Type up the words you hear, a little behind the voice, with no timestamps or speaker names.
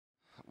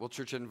Well,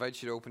 church, I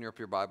invite you to open up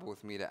your Bible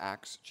with me to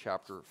Acts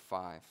chapter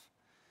 5.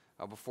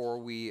 Before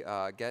we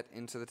get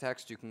into the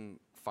text, you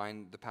can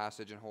find the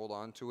passage and hold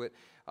on to it.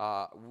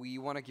 We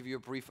want to give you a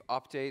brief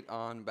update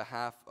on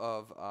behalf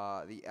of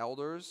the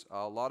elders.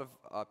 A lot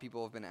of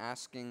people have been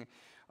asking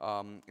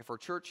if our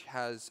church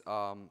has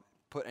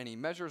put any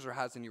measures or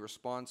has any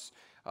response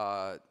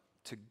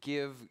to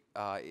give,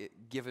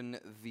 given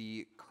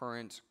the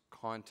current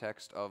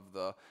context of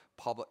the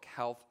public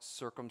health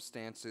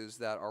circumstances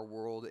that our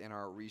world and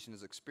our region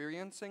is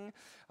experiencing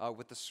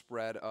with the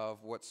spread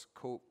of what's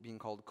being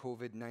called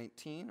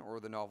COVID-19 or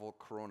the novel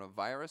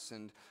coronavirus.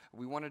 And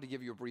we wanted to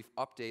give you a brief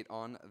update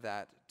on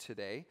that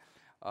today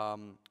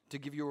to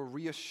give you a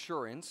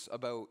reassurance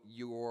about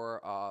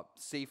your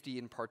safety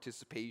and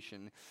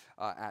participation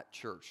at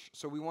church.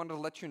 So we wanted to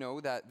let you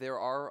know that there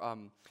are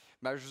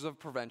measures of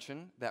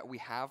prevention that we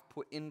have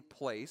put in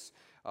place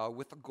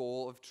with the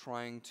goal of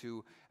trying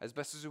to, as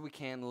best as we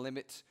can,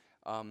 limit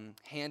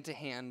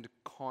hand-to-hand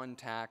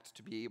contact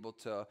to be able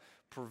to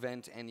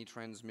prevent any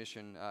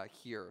transmission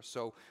here.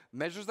 So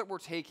measures that we're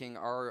taking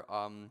are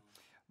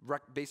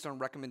based on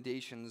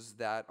recommendations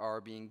that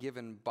are being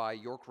given by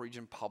York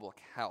Region Public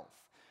Health.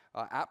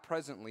 At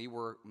presently,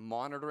 we're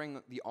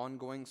monitoring the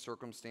ongoing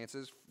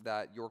circumstances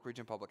that York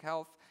Region Public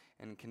Health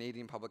and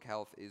Canadian Public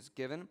Health is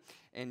given.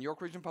 And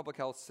York Region Public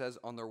Health says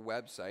on their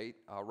website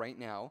right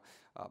now,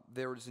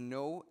 there is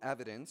no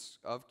evidence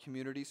of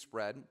community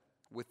spread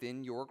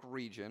within York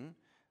Region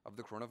of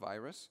the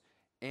coronavirus,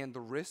 and the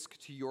risk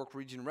to York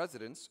Region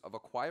residents of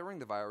acquiring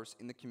the virus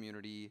in the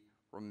community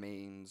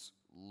remains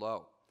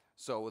low.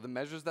 So the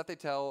measures that they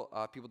tell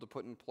people to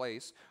put in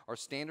place are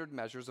standard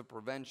measures of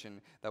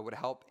prevention that would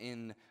help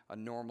in a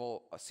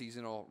normal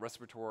seasonal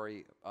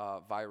respiratory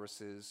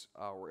viruses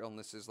or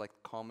illnesses like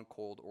the common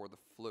cold or the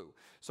flu.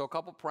 So a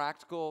couple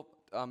practical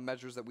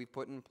measures that we've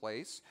put in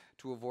place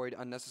to avoid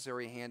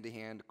unnecessary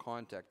hand-to-hand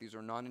contact. These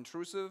are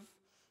non-intrusive.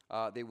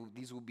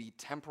 These will be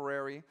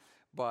temporary,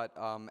 but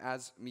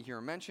as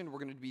Mihir mentioned, we're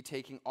going to be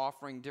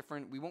offering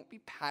different. We won't be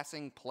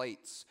passing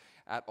plates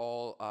at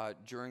all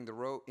through the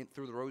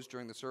rows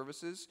during the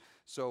services.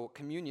 So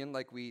communion,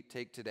 like we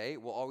take today,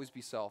 will always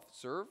be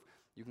self-serve.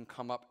 You can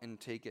come up and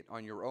take it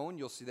on your own.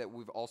 You'll see that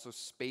we've also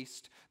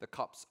spaced the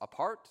cups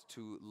apart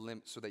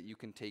so that you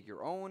can take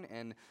your own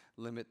and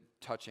limit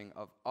touching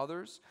of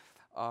others.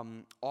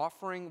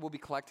 Offering will be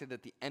collected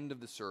at the end of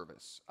the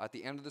service. At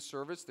the end of the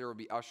service, there will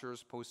be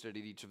ushers posted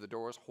at each of the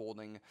doors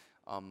holding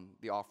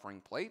the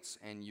offering plates,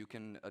 and you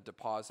can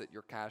deposit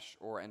your cash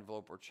or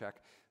envelope or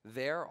check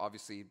there.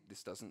 Obviously,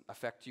 this doesn't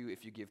affect you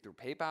if you give through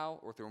PayPal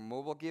or through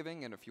mobile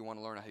giving, and if you want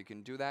to learn how you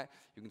can do that,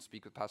 you can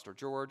speak with Pastor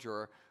George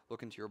or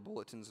look into your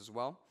bulletins as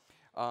well.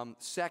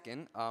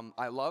 Second,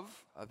 I love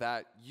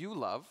that you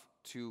love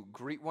to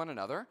greet one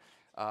another,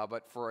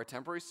 but for a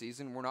temporary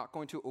season, we're not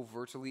going to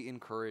overtly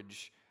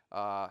encourage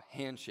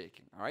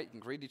handshaking. All right, you can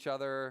greet each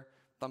other,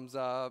 thumbs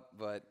up,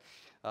 but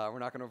we're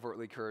not going to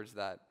overtly encourage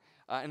that.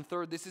 And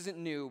third, this isn't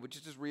new, but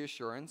just as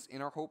reassurance,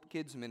 in our Hope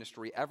Kids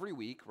ministry, every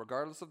week,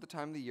 regardless of the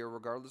time of the year,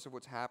 regardless of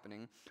what's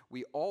happening,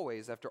 we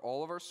always, after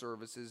all of our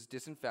services,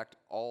 disinfect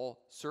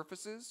all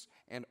surfaces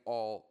and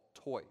all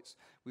toys.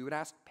 We would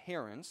ask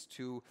parents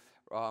to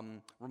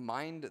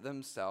remind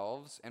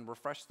themselves and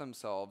refresh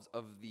themselves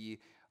of the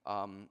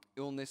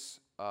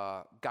illness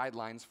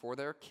guidelines for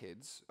their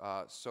kids.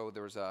 So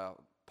there's a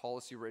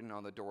policy written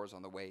on the doors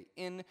on the way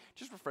in.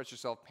 Just refresh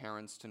yourself,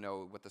 parents, to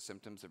know what the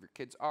symptoms of your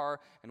kids are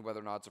and whether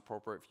or not it's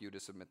appropriate for you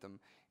to submit them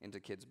into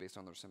kids based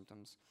on their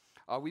symptoms.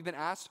 We've been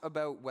asked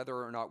about whether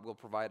or not we'll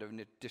provide an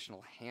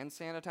additional hand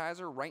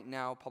sanitizer. Right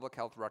now, public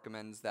health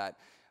recommends that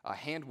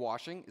hand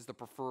washing is the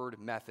preferred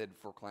method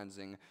for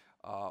cleansing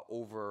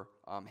over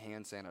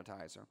hand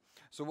sanitizer.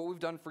 So what we've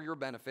done for your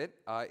benefit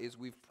is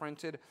we've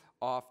printed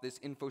off this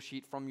info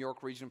sheet from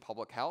York Region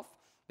Public Health.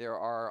 There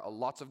are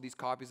lots of these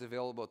copies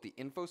available at the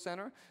Info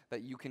Center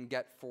that you can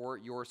get for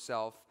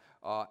yourself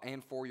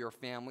and for your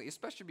family,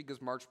 especially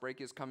because March break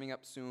is coming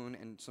up soon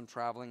and some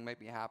traveling might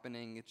be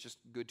happening. It's just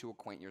good to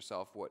acquaint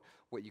yourself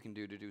what you can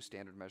do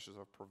standard measures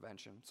of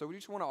prevention. So we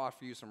just want to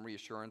offer you some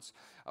reassurance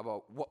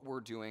about what we're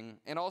doing,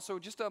 and also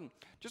just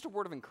a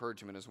word of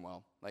encouragement as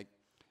well. Like,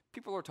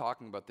 people are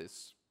talking about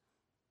this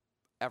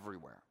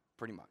everywhere.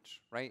 Pretty much,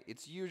 right?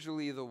 It's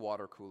usually the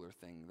water cooler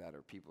thing that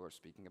people are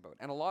speaking about.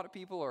 And a lot of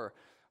people are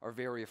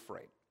very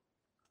afraid.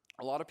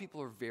 A lot of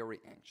people are very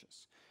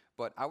anxious.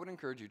 But I would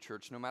encourage you,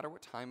 church, no matter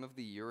what time of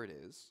the year it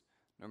is,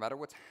 no matter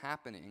what's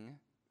happening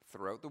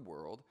throughout the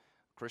world,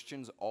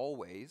 Christians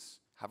always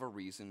have a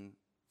reason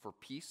for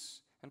peace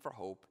and for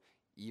hope,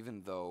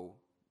 even though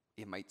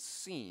it might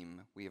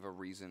seem we have a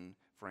reason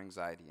for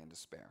anxiety and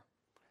despair.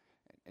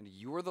 And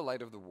you are the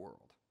light of the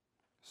world.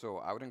 So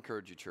I would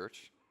encourage you,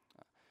 church,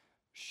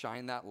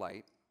 shine that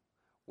light,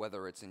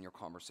 whether it's in your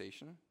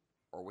conversation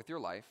or with your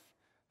life.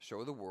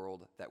 Show the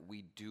world that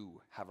we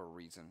do have a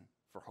reason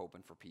for hope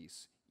and for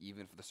peace,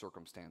 even if the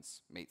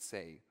circumstance may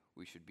say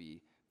we should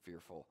be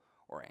fearful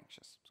or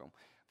anxious. So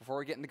before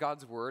we get into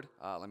God's word,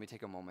 let me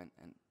take a moment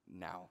and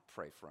now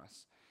pray for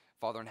us.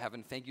 Father in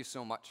heaven, thank you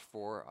so much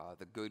for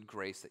the good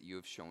grace that you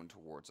have shown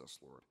towards us,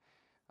 Lord.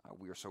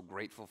 We are so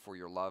grateful for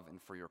your love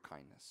and for your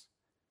kindness.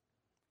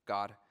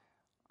 God,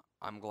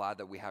 I'm glad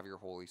that we have your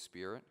Holy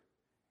Spirit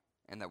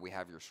and that we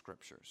have your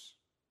scriptures.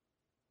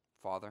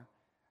 Father,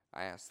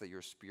 I ask that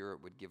your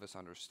Spirit would give us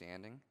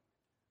understanding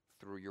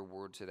through your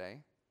word today,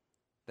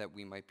 that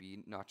we might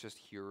be not just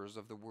hearers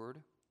of the word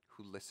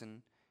who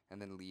listen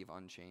and then leave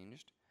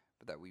unchanged,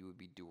 but that we would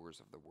be doers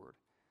of the word,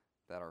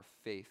 that our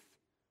faith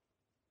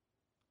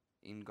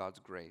in God's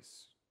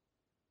grace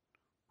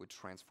would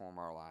transform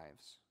our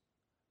lives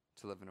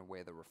to live in a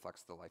way that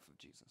reflects the life of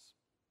Jesus.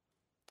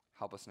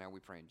 Help us now, we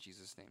pray in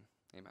Jesus' name.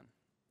 Amen.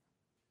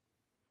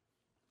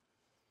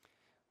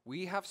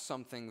 We have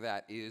something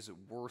that is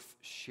worth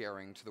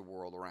sharing to the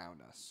world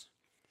around us.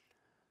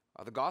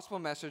 The gospel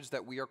message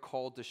that we are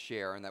called to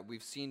share and that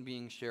we've seen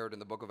being shared in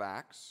the book of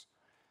Acts,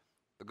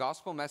 the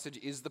gospel message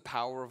is the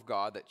power of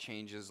God that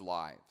changes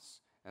lives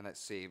and that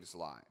saves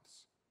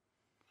lives.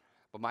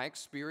 But my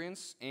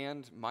experience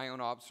and my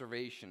own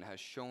observation has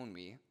shown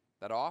me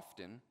that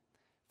often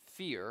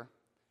fear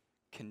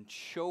can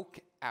choke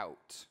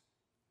out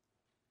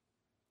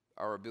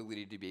our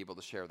ability to be able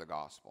to share the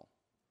gospel.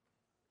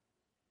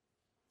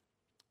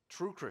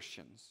 True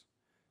Christians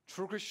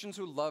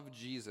who love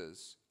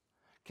Jesus,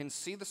 can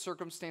see the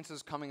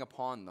circumstances coming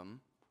upon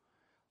them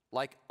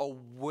like a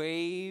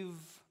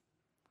wave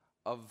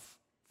of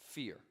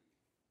fear.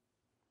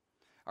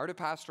 I heard a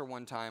pastor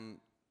one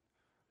time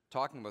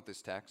talking about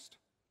this text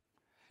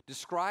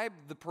describe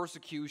the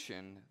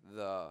persecution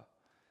that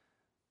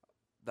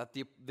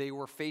they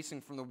were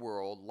facing from the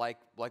world like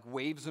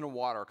waves in a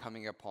water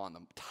coming upon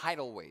them,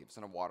 tidal waves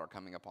in a water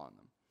coming upon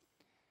them.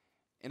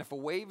 And if a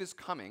wave is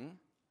coming,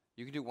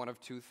 you can do one of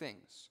two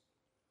things.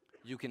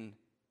 You can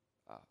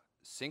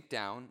sink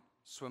down,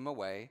 swim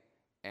away,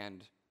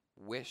 and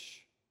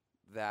wish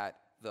that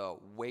the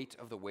weight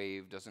of the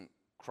wave doesn't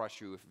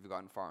crush you if you've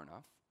gotten far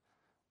enough.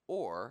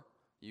 Or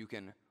you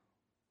can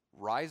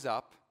rise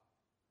up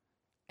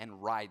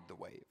and ride the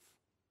wave.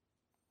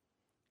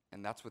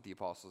 And that's what the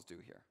apostles do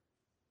here.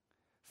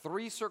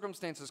 3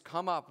 circumstances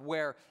come up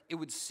where it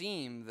would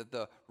seem that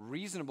the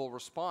reasonable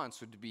response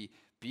would be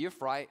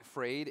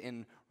afraid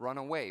and run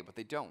away, but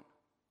they don't.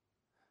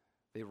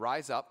 They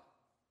rise up,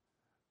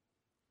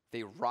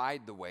 they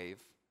ride the wave,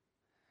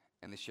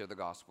 and they share the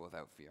gospel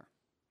without fear.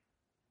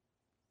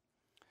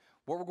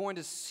 What we're going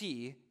to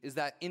see is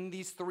that in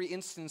these 3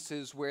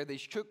 instances where they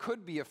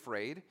could be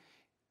afraid,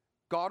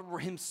 God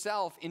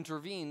himself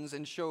intervenes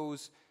and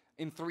shows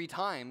in 3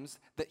 times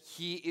that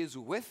he is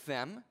with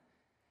them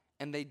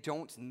and they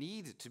don't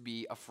need to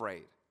be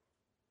afraid.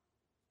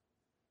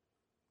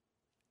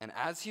 And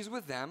as he's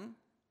with them,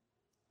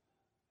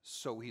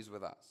 so he's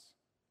with us.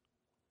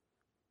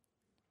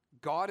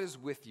 God is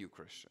with you,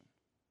 Christian.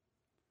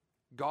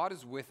 God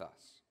is with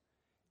us,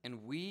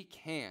 and we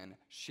can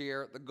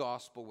share the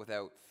gospel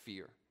without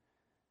fear.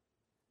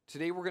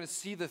 Today we're going to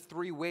see the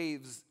 3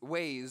 ways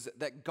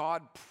that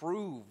God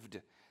proved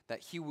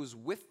that he was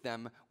with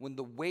them when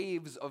the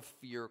waves of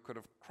fear could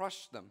have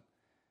crushed them.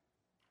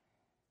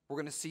 We're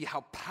going to see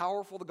how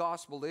powerful the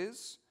gospel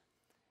is,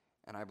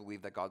 and I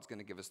believe that God's going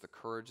to give us the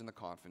courage and the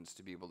confidence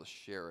to be able to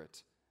share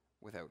it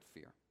without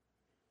fear.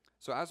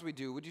 So as we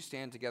do, would you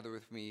stand together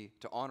with me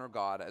to honor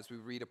God as we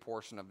read a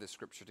portion of this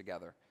scripture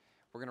together?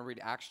 We're going to read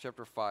Acts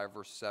chapter 5,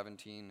 verse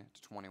 17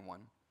 to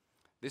 21.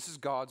 This is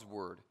God's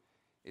word.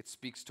 It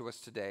speaks to us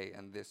today,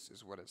 and this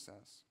is what it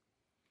says.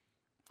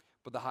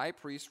 But the high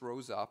priest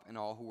rose up, and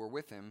all who were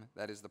with him,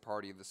 that is the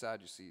party of the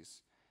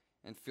Sadducees,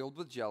 and filled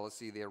with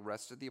jealousy, they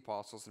arrested the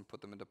apostles and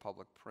put them into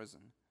public prison.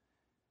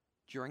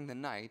 During the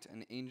night,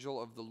 an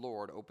angel of the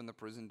Lord opened the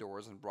prison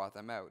doors and brought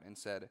them out, and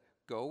said,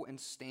 "Go and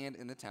stand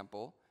in the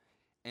temple,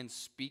 and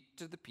speak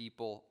to the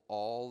people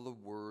all the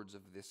words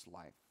of this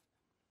life."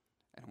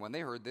 And when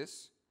they heard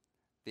this,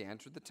 they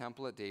entered the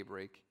temple at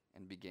daybreak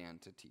and began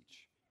to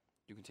teach.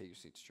 You can take your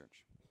seats,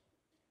 church.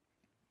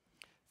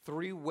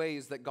 3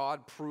 ways that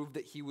God proved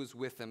that he was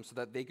with them so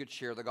that they could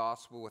share the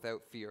gospel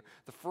without fear.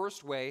 The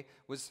first way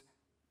was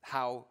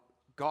how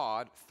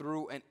God,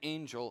 through an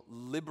angel,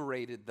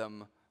 liberated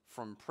them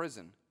from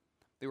prison.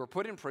 They were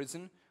put in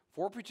prison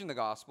for preaching the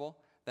gospel.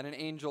 Then an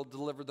angel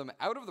delivered them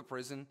out of the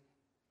prison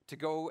to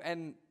go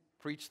and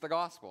preach the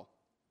gospel.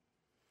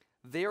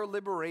 Their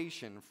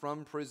liberation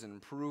from prison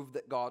proved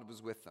that God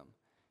was with them.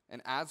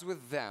 And as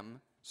with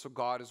them, so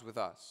God is with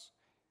us.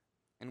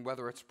 And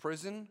whether it's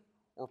prison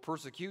or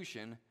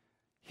persecution,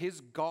 his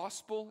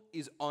gospel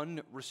is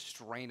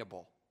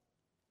unrestrainable.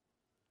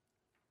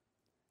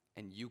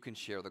 And you can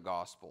share the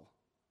gospel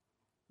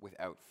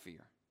without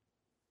fear.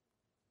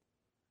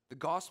 The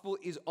gospel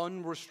is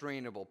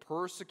unrestrainable.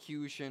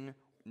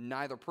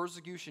 Neither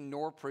persecution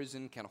nor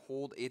prison can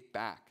hold it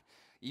back.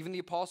 Even the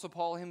Apostle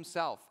Paul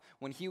himself,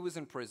 when he was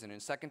in prison in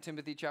 2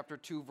 Timothy chapter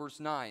 2, verse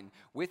 9,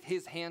 with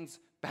his hands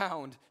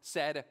bound,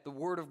 said, "The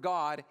word of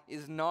God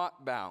is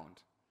not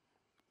bound."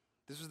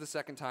 This was the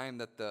second time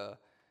that the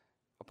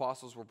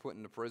apostles were put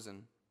into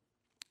prison.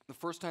 The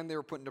first time they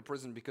were put into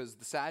prison because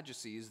the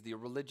Sadducees, the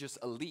religious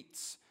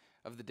elites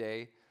of the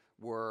day,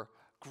 were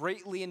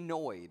greatly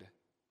annoyed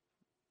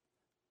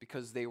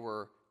because they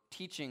were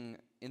teaching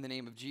in the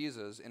name of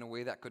Jesus in a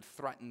way that could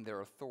threaten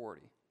their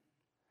authority.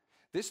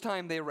 This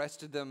time they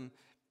arrested them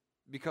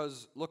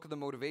because look at the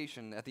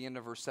motivation at the end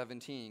of verse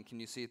 17. Can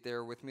you see it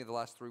there with me? The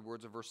last three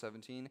words of verse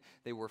 17.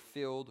 They were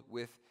filled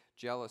with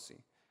jealousy.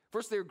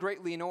 First, they were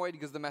greatly annoyed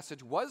because the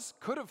message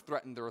could have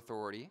threatened their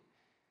authority.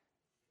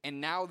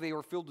 And now they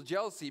were filled with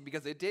jealousy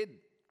because it did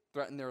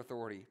threaten their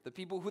authority. The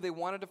people who they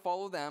wanted to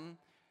follow them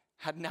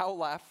had now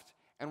left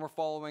and were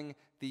following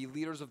the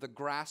leaders of the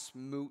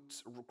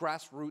grassroots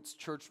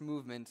church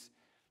movement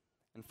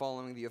and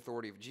following the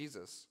authority of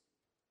Jesus.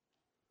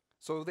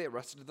 So they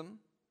arrested them,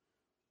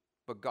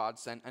 but God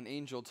sent an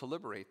angel to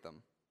liberate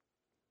them.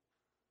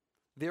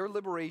 Their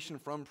liberation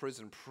from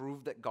prison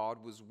proved that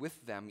God was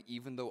with them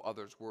even though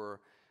others were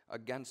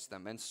against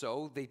them. And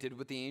so they did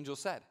what the angel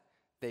said.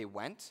 They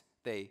went,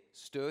 they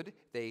stood,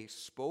 they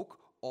spoke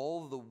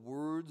all the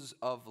words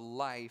of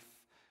life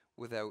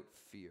without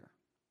fear.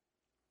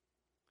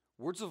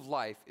 Words of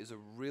life is a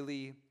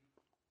really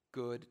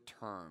good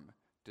term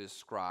to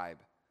describe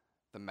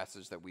the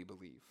message that we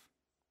believe,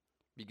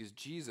 because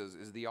Jesus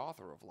is the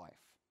author of life,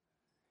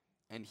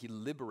 and he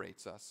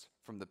liberates us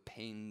from the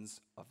pains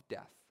of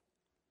death.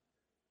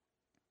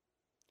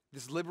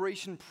 This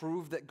liberation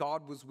proved that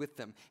God was with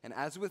them, and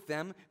as with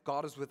them,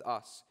 God is with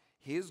us.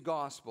 His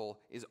gospel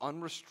is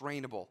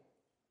unrestrainable,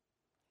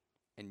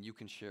 and you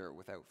can share it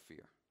without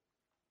fear.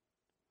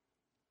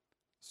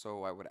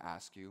 So I would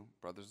ask you,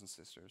 brothers and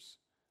sisters,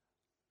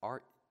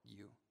 are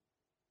you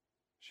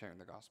sharing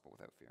the gospel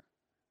without fear?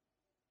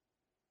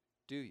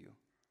 Do you?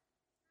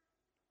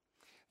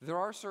 There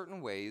are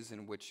certain ways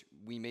in which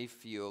we may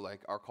feel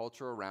like our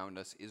culture around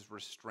us is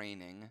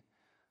restraining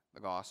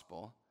the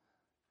gospel,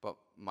 but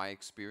my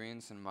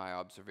experience and my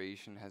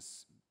observation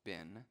has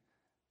been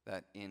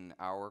that in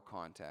our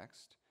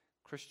context,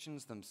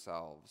 Christians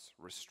themselves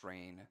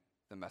restrain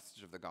the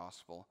message of the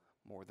gospel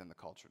more than the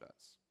culture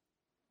does.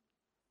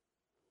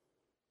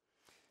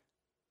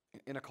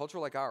 In a culture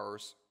like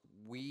ours,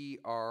 we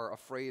are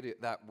afraid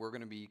that we're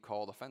going to be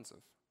called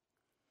offensive.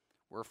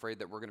 We're afraid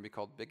that we're going to be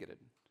called bigoted.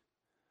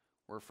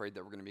 We're afraid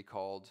that we're going to be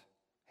called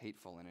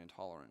hateful and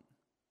intolerant.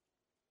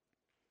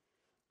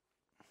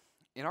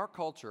 In our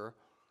culture,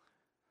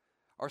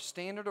 the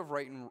standard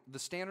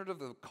of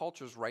the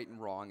culture's right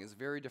and wrong is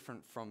very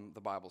different from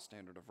the Bible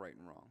standard of right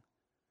and wrong.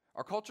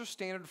 Our culture's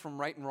standard from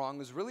right and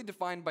wrong is really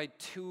defined by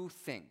two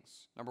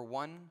things. Number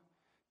one,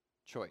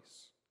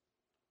 choice.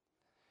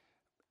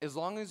 As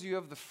long as you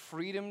have the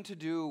freedom to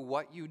do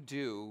what you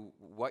do,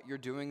 what you're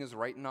doing is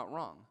right and not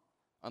wrong,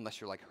 unless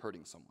you're like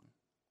hurting someone.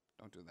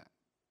 Don't do that.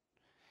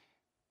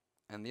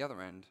 And the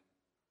other end,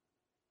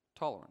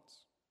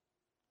 tolerance.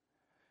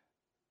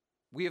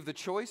 We have the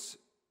choice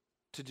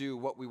to do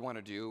what we want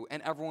to do,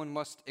 and everyone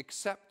must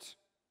accept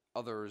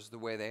others the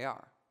way they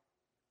are.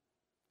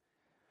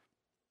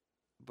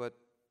 But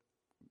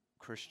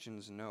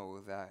Christians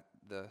know that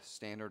the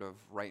standard of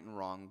right and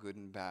wrong, good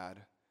and bad,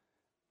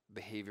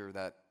 behavior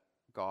that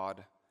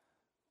God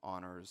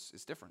honors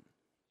is different.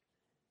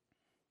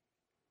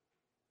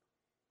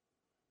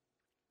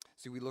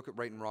 See, we look at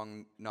right and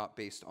wrong not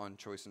based on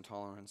choice and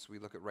tolerance. We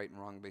look at right and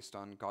wrong based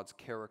on God's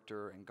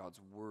character and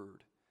God's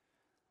word.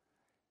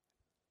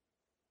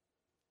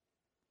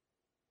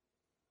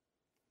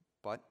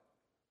 But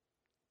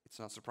it's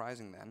not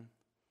surprising then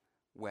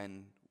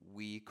when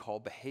we call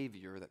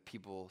behavior that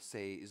people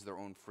say is their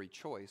own free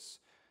choice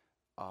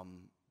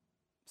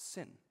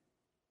sin.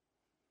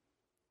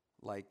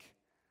 Like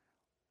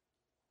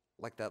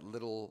that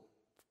little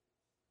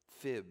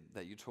fib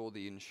that you told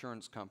the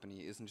insurance company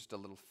isn't just a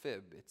little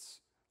fib,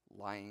 it's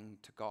lying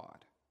to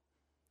God.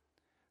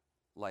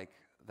 Like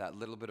that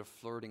little bit of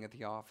flirting at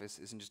the office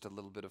isn't just a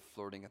little bit of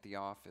flirting at the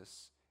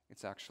office,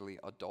 it's actually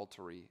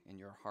adultery in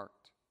your heart.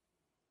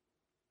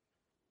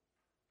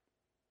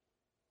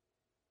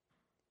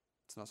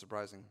 It's not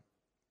surprising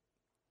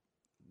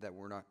that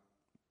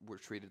we're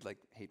treated like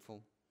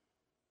hateful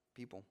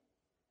people.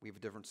 We have a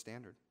different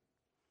standard.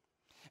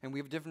 And we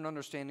have a different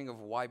understanding of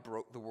why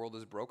the world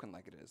is broken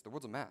like it is. The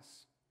world's a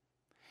mess.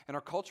 And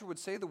our culture would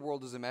say the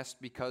world is a mess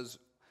because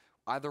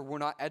either we're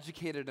not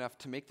educated enough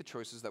to make the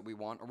choices that we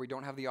want, or we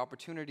don't have the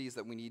opportunities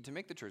that we need to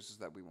make the choices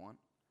that we want.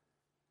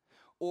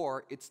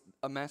 Or it's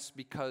a mess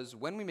because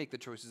when we make the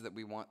choices that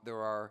we want, there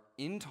are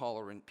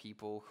intolerant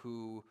people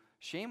who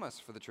shame us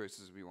for the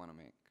choices we want to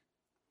make.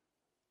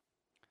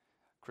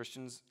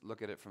 Christians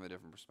look at it from a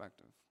different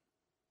perspective.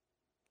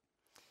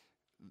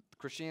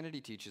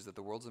 Christianity teaches that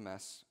the world's a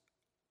mess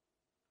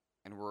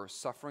and we're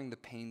suffering the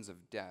pains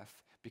of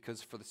death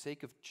because for the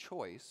sake of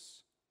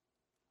choice,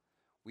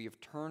 we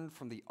have turned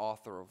from the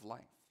author of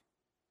life.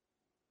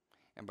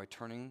 And by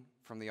turning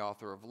from the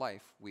author of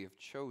life, we have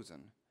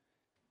chosen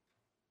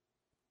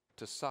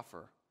to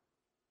suffer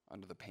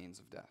under the pains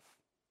of death.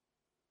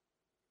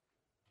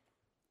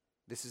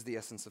 This is the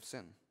essence of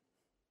sin.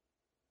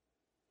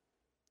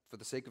 For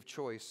the sake of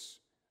choice,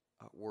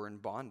 we're in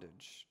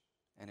bondage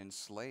and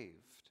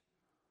enslaved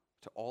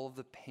to all of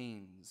the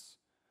pains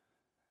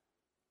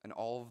and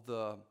all of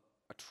the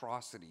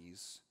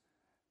atrocities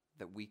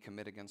that we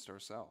commit against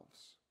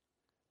ourselves.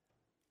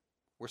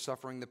 We're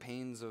suffering the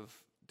pains of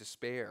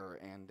despair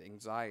and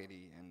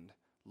anxiety and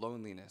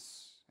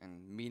loneliness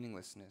and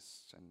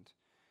meaninglessness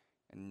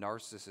and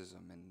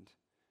narcissism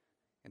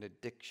and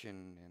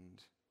addiction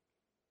and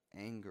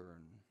anger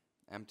and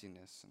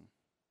emptiness and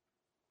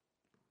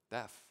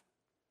death.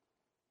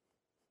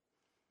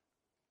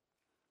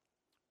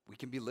 We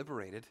can be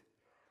liberated.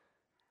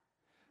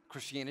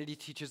 Christianity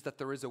teaches that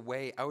there is a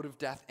way out of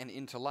death and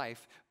into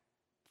life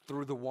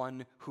through the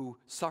one who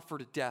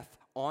suffered death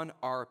on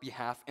our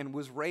behalf and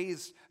was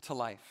raised to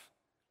life.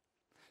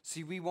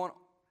 See, we want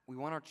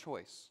our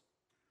choice.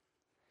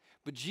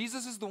 But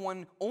Jesus is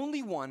the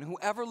only one who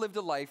ever lived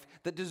a life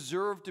that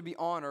deserved to be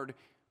honored.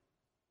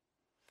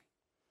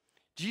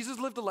 Jesus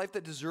lived a life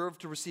that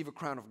deserved to receive a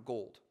crown of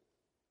gold.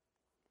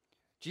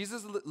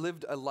 Jesus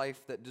lived a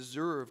life that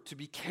deserved to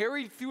be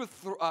carried through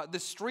the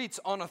streets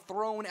on a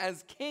throne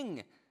as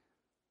king.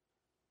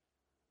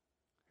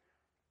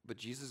 But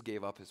Jesus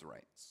gave up his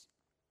rights.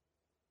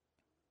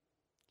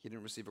 He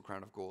didn't receive a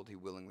crown of gold. He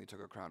willingly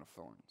took a crown of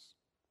thorns.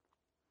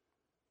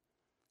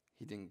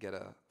 He didn't get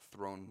a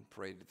throne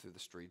paraded through the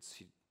streets.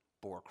 He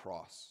bore a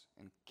cross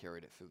and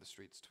carried it through the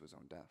streets to his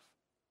own death.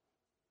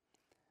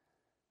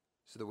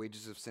 So the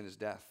wages of sin is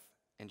death,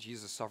 and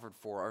Jesus suffered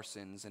for our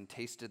sins and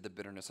tasted the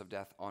bitterness of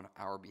death on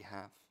our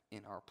behalf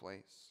in our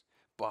place.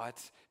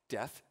 But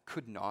death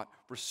could not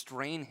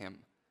restrain him.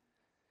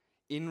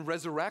 In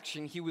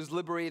resurrection, he was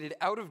liberated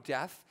out of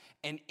death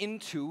and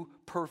into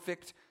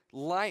perfect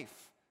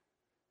life.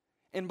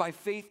 And by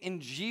faith in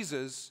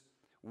Jesus,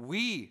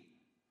 we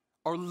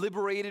are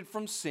liberated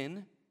from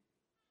sin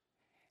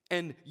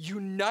and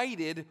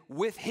united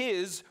with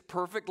his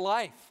perfect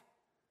life.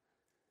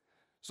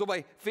 So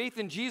by faith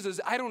in Jesus,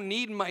 I don't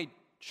need my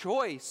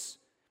choice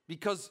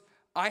because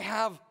I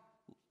have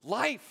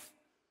life.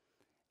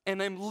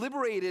 And I'm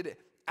liberated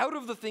out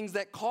of the things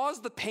that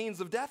cause the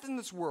pains of death in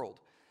this world.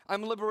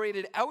 I'm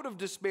liberated out of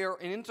despair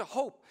and into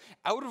hope,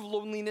 out of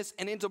loneliness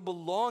and into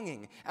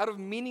belonging, out of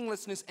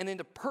meaninglessness and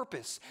into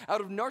purpose,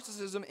 out of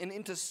narcissism and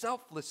into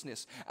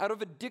selflessness, out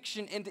of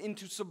addiction and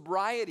into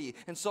sobriety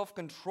and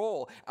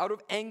self-control, out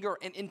of anger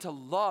and into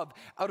love,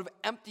 out of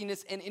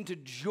emptiness and into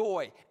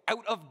joy,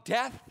 out of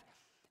death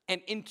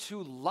and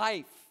into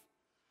life.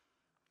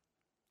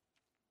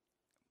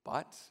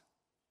 But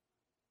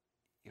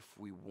if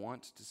we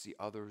want to see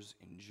others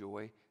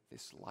enjoy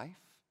this life,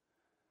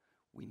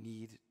 we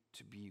need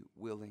to be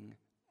willing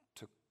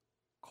to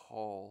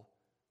call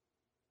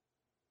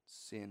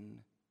sin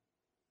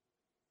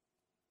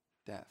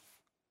death.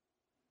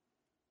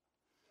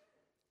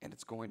 And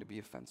it's going to be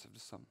offensive to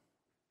some.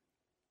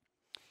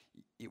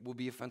 It will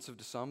be offensive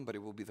to some, but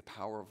it will be the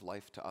power of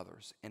life to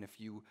others. And if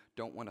you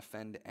don't want to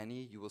offend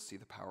any, you will see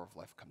the power of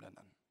life come to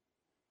none.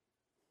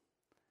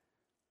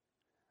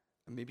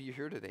 And maybe you're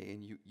here today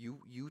and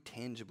you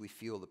tangibly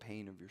feel the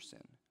pain of your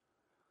sin.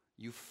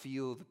 You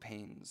feel the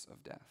pains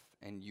of death,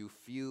 and you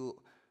feel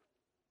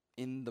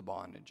in the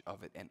bondage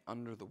of it and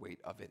under the weight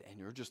of it, and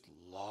you're just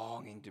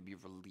longing to be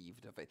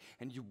relieved of it,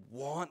 and you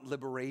want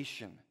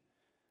liberation.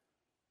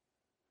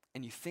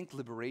 And you think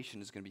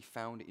liberation is going to be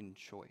found in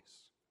choice.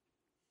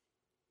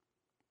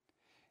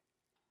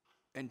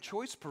 And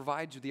choice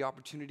provides you the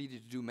opportunity to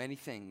do many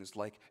things,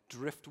 like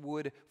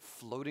driftwood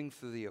floating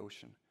through the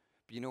ocean.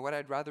 But you know what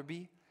I'd rather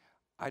be?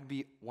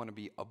 Want to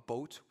be a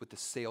boat with the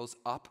sails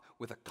up,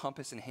 with a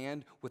compass in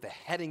hand, with a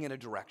heading in a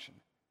direction.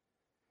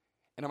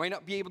 And I might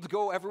not be able to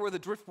go everywhere the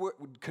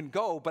driftwood can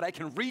go, but I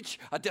can reach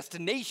a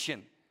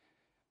destination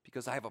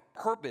because I have a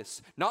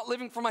purpose, not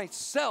living for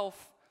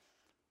myself,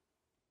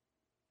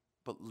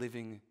 but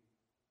living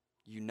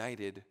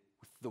united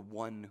with the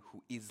one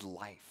who is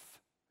life.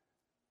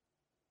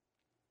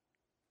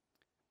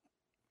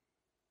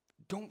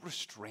 Don't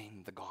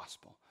restrain the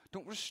gospel.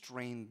 Don't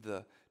restrain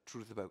the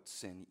truth about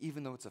sin,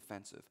 even though it's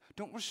offensive.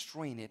 Don't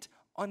restrain it,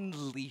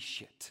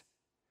 unleash it.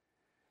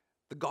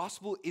 The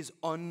gospel is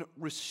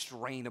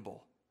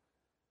unrestrainable.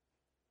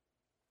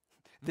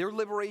 Their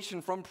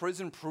liberation from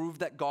prison proved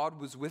that God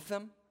was with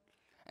them,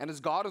 and as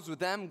God is with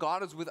them,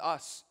 God is with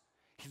us.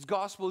 His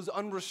gospel is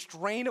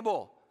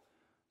unrestrainable,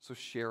 so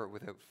share it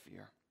without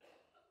fear.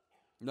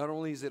 Not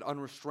only is it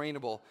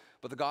unrestrainable,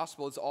 but the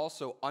gospel is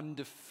also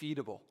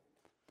undefeatable.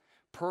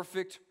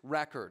 Perfect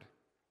record.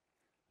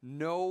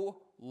 No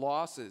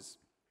losses.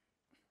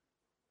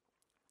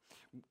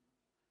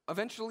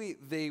 Eventually,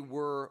 they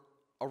were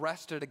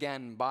arrested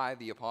again by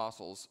the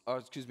apostles,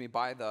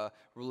 by the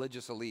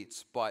religious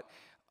elites. But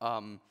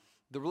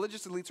the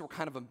religious elites were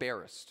kind of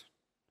embarrassed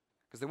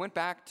because they went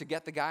back to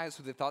get the guys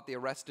who they thought they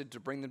arrested to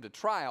bring them to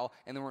trial,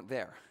 and they weren't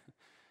there.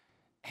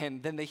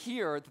 And then they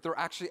hear that they're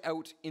actually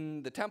out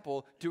in the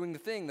temple doing the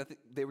thing that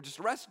they were just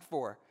arrested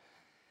for.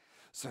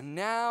 So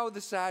now the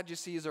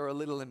Sadducees are a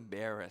little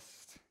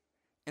embarrassed.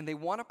 And they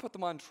want to put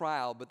them on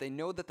trial, but they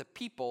know that the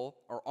people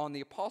are on the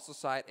apostles'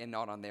 side and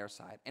not on their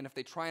side. And if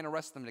they try and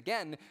arrest them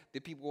again, the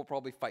people will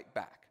probably fight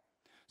back.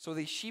 So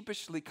they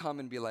sheepishly come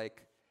and be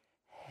like,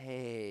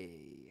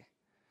 hey,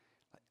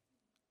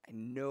 I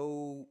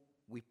know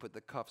we put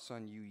the cuffs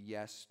on you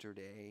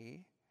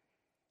yesterday,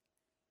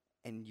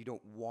 and you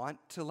don't want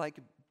to like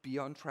be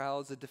on trial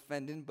as a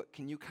defendant, but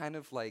can you kind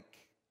of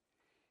like,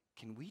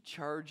 can we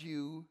charge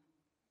you?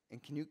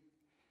 And can you,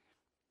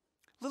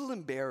 a little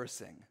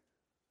embarrassing.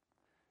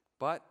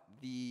 But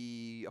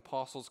the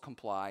apostles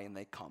comply and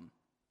they come.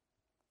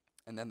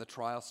 And then the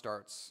trial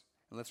starts.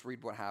 And let's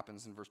read what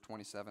happens in verse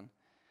 27.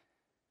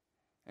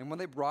 And when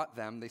they brought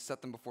them, they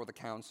set them before the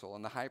council.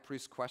 And the high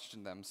priest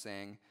questioned them,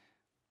 saying,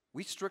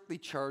 "We strictly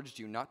charged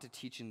you not to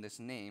teach in this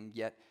name,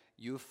 yet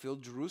you have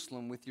filled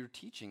Jerusalem with your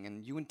teaching,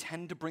 and you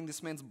intend to bring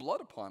this man's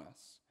blood upon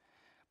us."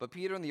 But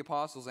Peter and the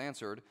apostles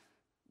answered,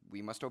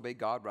 "We must obey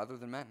God rather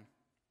than men.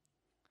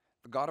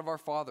 The God of our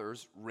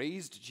fathers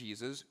raised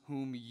Jesus,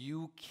 whom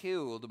you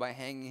killed by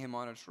hanging him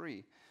on a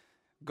tree.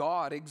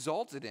 God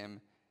exalted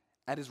him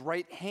at his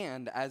right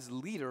hand as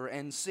leader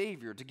and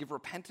savior to give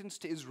repentance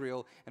to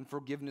Israel and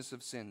forgiveness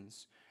of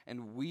sins.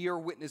 And we are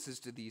witnesses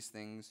to these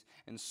things,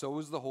 and so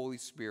is the Holy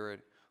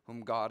Spirit,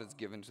 whom God has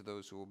given to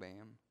those who obey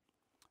him."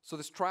 So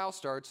this trial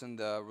starts, and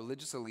the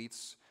religious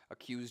elites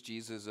accuse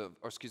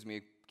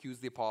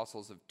the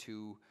apostles of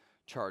two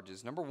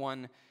charges. Number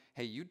one,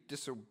 hey, you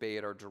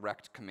disobeyed our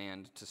direct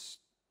command to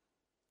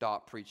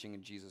stop preaching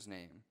in Jesus'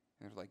 name.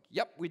 And they're like,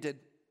 yep, we did.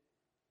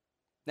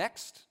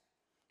 Next,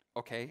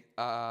 okay,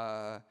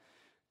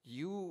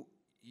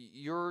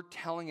 you're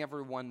telling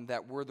everyone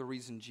that we're the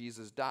reason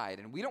Jesus died,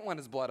 and we don't want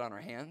his blood on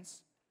our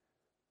hands.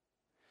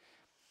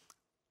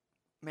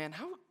 Man,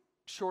 how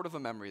short of a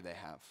memory they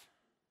have.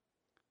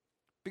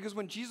 Because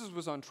when Jesus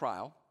was on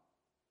trial,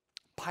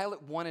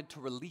 Pilate wanted to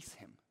release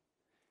him.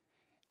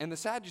 And the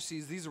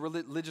Sadducees, these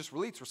religious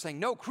elites, were saying,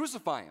 no,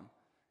 crucify him.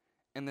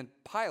 And then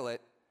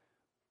Pilate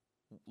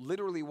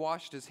literally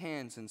washed his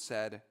hands and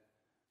said,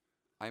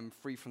 I'm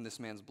free from this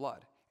man's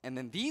blood. And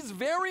then these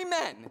very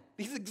men,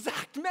 these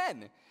exact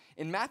men,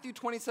 in Matthew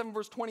 27,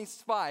 verse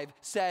 25,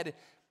 said,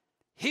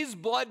 his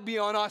blood be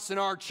on us and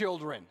our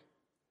children.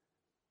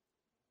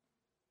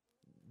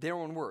 Their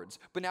own words.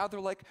 But now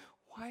they're like,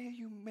 why are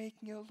you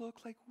making it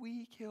look like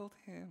we killed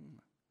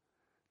him?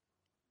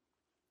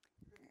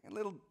 A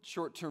little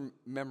short-term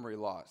memory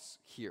loss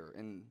here.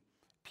 And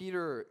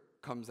Peter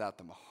comes at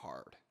them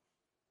hard.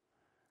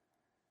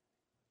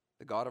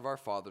 The God of our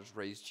fathers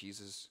raised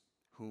Jesus,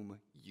 whom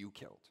you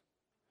killed,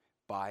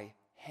 by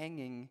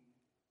hanging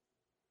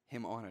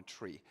him on a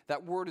tree.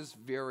 That word is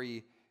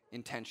very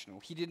intentional.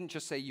 He didn't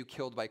just say you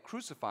killed by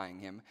crucifying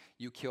him,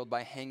 you killed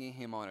by hanging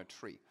him on a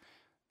tree.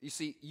 You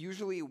see,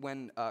 usually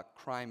when a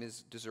crime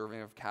is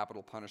deserving of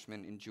capital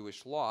punishment in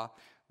Jewish law,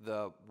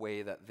 the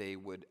way that they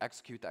would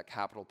execute that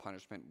capital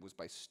punishment was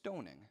by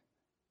stoning.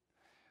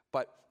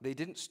 But they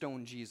didn't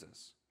stone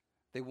Jesus.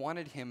 They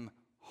wanted him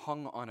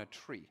hung on a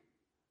tree,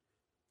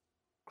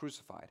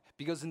 crucified.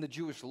 Because in the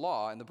Jewish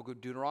law, in the book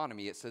of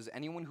Deuteronomy, it says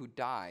anyone who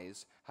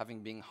dies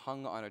having been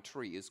hung on a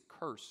tree is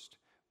cursed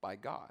by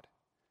God.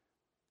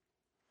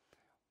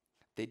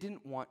 They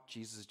didn't want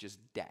Jesus just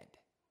dead.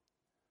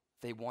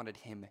 They wanted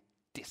him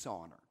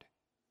dishonored.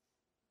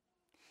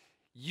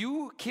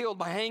 You killed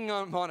by hanging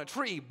him on a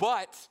tree,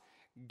 but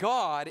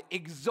God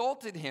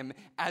exalted him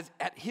as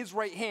at his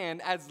right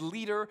hand as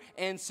leader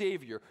and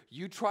savior.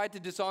 You tried to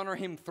dishonor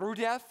him through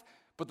death,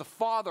 but the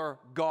Father,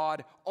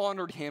 God,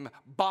 honored him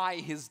by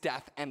his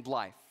death and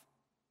life.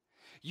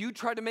 You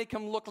tried to make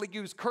him look like he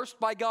was cursed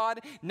by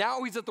God.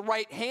 Now he's at the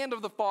right hand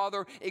of the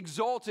Father,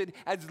 exalted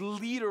as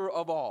leader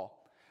of all.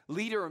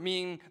 Leader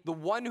meaning the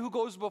one who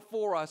goes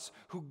before us,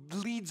 who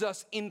leads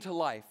us into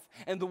life,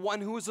 and the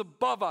one who is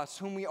above us,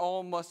 whom we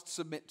all must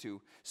submit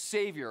to.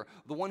 Savior,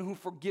 the one who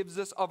forgives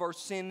us of our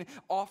sin,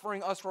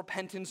 offering us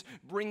repentance,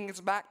 bringing us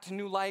back to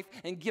new life,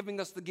 and giving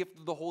us the gift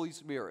of the Holy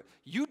Spirit.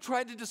 You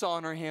tried to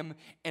dishonor him,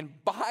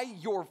 and by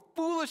your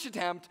foolish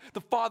attempt,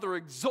 the Father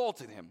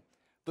exalted him.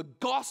 The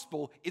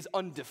gospel is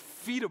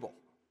undefeatable.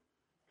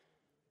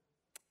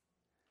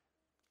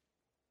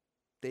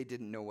 They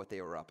didn't know what they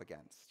were up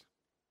against.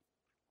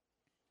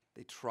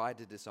 They tried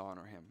to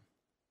dishonor him,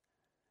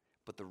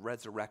 but the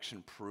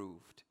resurrection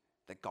proved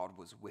that God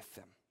was with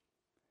them.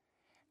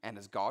 And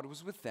as God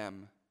was with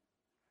them,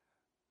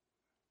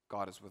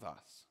 God is with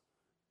us.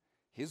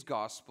 His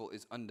gospel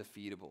is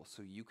undefeatable,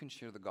 so you can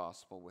share the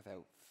gospel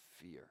without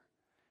fear.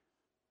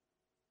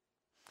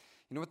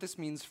 You know what this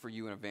means for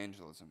you in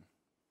evangelism?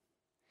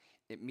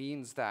 It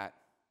means that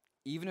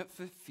even if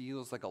it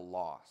feels like a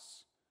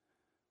loss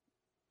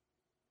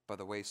by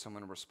the way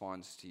someone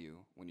responds to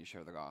you when you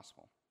share the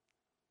gospel,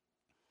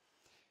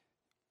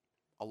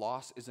 a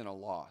loss isn't a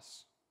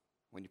loss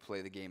when you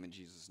play the game in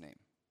Jesus' name.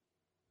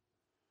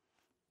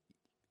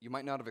 You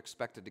might not have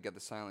expected to get the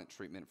silent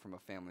treatment from a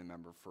family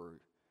member for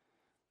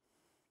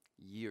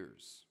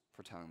years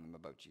for telling them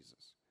about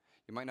Jesus.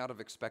 You might not have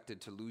expected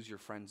to lose your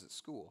friends at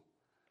school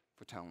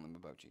for telling them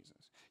about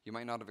Jesus. You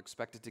might not have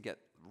expected to get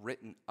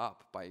written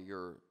up by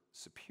your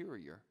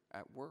superior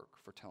at work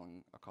for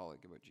telling a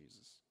colleague about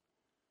Jesus.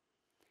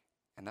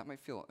 And that might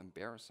feel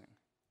embarrassing.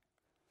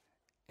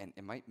 And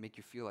it might make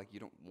you feel like you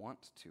don't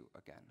want to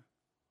again.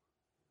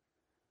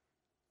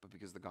 But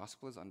because the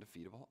gospel is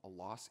undefeatable, a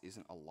loss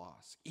isn't a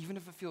loss, even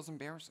if it feels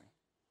embarrassing.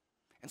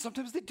 And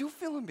sometimes they do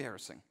feel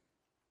embarrassing.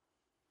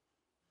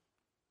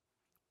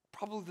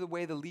 Probably the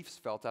way the Leafs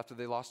felt after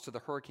they lost to the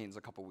Hurricanes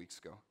a couple weeks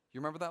ago.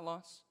 You remember that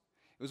loss?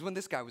 It was when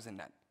this guy was in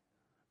net,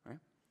 right?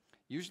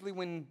 Usually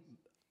when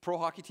pro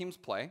hockey teams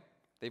play,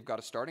 they've got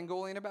a starting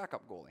goalie and a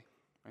backup goalie,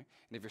 right?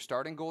 And if your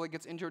starting goalie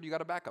gets injured, you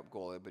got a backup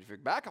goalie. But if your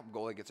backup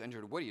goalie gets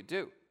injured, what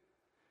do?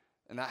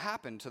 And that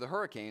happened to the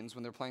Hurricanes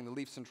when they're playing the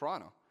Leafs in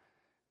Toronto.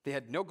 They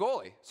had no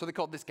goalie, so they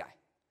called this guy.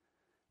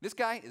 This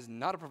guy is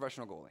not a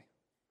professional goalie.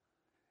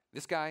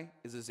 This guy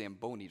is a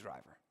Zamboni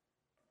driver.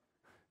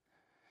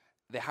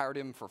 They hired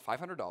him for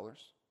 $500,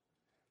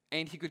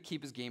 and he could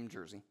keep his game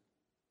jersey.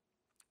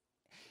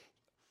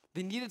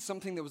 They needed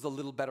something that was a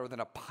little better than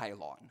a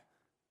pylon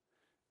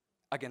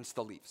against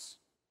the Leafs.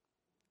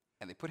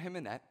 And they put him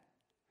in net,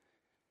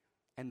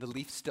 and the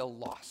Leafs still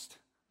lost.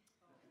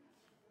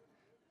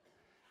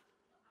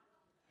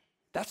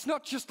 That's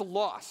not just a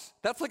loss.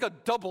 That's like a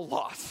double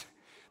loss.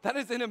 That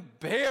is an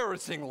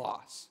embarrassing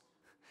loss.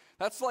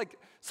 That's like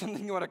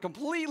something you want to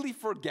completely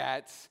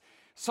forget.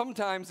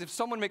 Sometimes if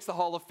someone makes the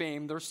Hall of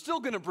Fame, they're still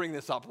going to bring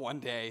this up one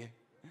day.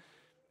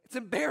 It's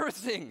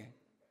embarrassing.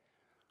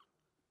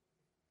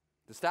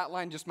 The stat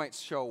line just might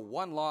show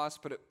one loss,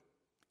 but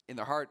in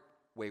their heart,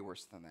 way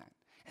worse than that.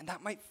 And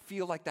that might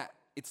feel like that.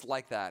 It's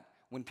like that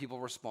when people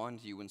respond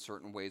to you in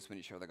certain ways when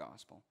you share the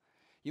gospel.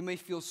 You may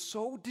feel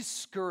so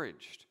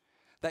discouraged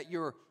that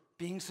you're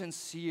being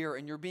sincere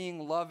and you're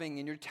being loving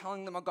and you're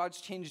telling them how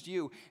God's changed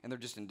you, and they're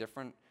just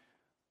indifferent,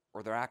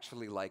 or they're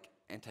actually like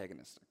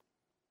antagonistic.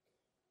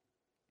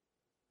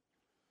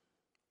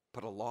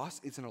 But a loss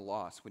isn't a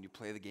loss when you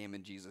play the game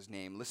in Jesus'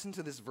 name. Listen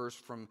to this verse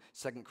from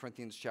 2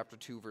 Corinthians chapter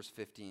 2, verse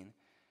 15.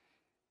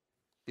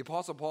 The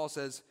Apostle Paul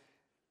says,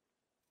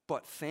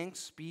 "But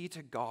thanks be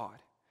to God,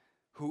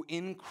 who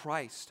in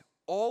Christ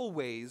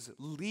always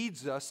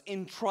leads us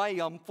in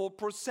triumphal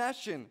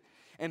procession,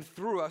 and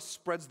through us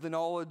spreads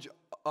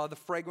the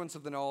fragrance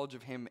of the knowledge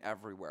of him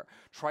everywhere."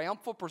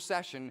 Triumphal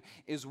procession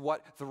is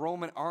what the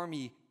Roman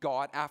army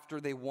got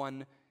after they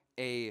won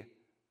a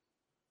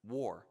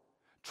war.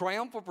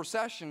 Triumphal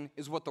procession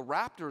is what the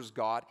Raptors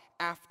got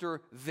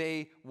after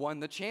they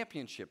won the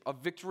championship, a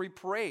victory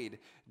parade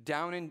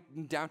down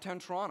in downtown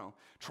Toronto.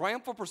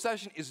 Triumphal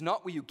procession is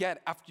not what you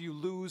get after you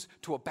lose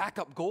to a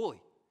backup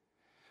goalie.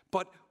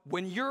 But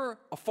when you're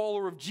a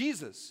follower of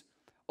Jesus,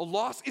 a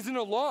loss isn't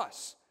a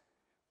loss.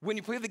 When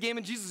you play the game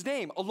in Jesus'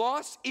 name, a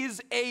loss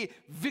is a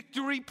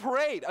victory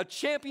parade, a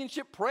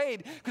championship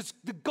parade, because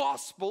the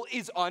gospel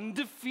is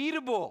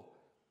undefeatable.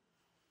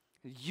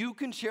 You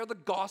can share the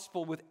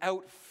gospel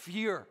without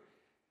fear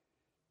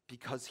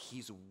because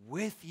he's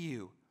with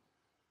you.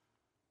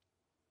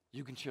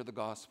 You can share the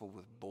gospel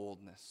with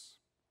boldness,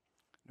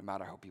 no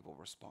matter how people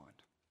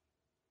respond.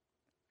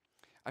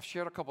 I've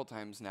shared a couple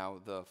times now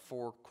the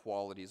 4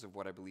 qualities of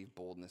what I believe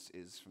boldness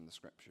is from the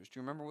scriptures. Do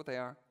you remember what they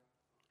are?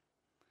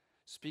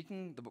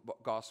 Speaking the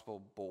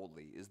gospel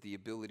boldly is the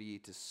ability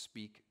to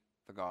speak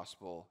the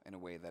gospel in a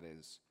way that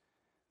is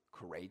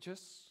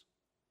courageous,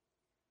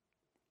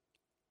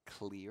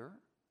 clear,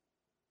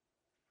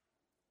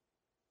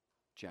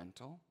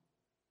 gentle,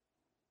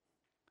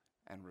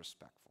 and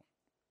respectful.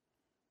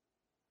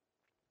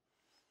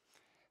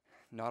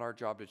 Not our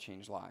job to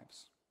change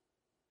lives.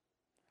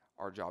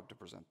 Our job to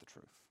present the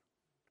truth.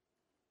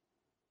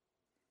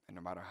 And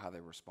no matter how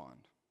they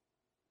respond,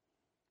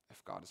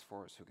 if God is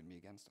for us, who can be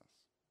against us?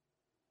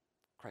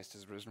 Christ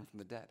has risen from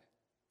the dead.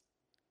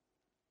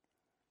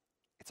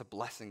 It's a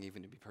blessing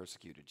even to be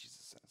persecuted, Jesus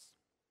says.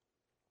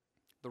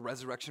 The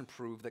resurrection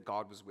proved that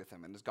God was with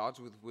him. And as God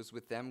was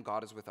with them,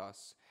 God is with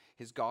us.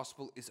 His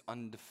gospel is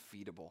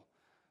undefeatable,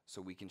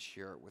 so we can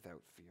share it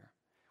without fear.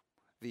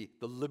 The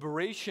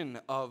liberation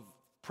of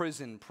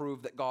prison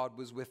proved that God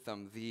was with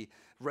them. The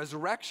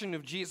resurrection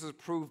of Jesus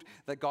proved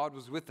that God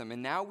was with them.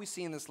 And now we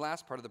see in this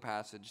last part of the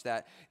passage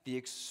that the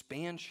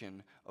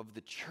expansion of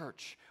the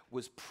church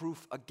was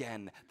proof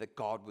again that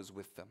God was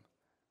with them.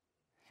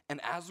 And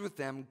as with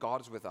them,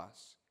 God is with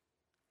us.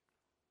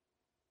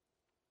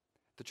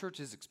 The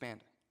church is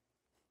expanding.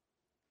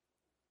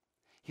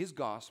 His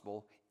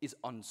gospel is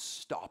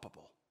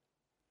unstoppable,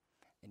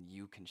 and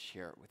you can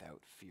share it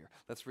without fear.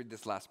 Let's read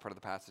this last part of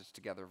the passage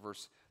together,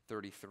 verse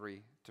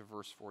 33 to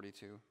verse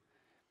 42.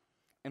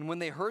 And when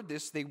they heard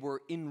this, they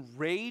were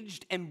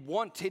enraged and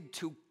wanted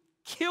to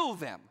kill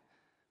them.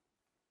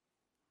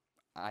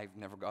 I've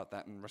never got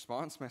that in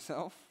response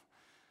myself.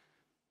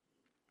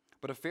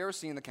 But a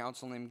Pharisee in the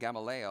council named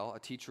Gamaliel, a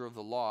teacher of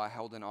the law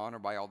held in honor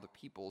by all the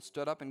people,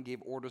 stood up and gave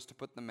orders to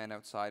put the men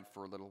outside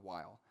for a little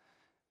while.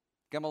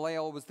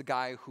 Gamaliel was the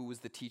guy who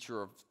was the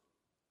teacher of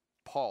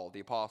Paul,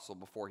 the apostle,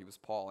 before he was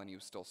Paul and he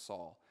was still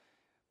Saul.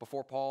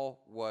 Before Paul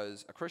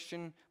was a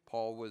Christian,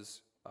 Paul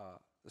was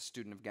a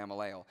student of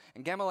Gamaliel.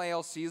 And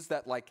Gamaliel sees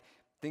that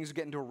things are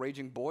getting to a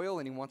raging boil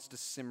and he wants to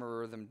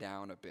simmer them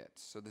down a bit.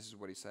 So this is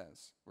what he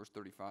says, verse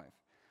 35.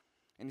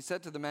 And he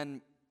said to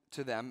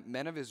them,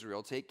 men of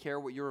Israel, take care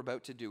what you're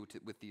about to do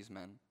with these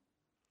men.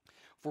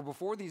 For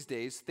before these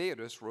days,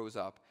 Theudas rose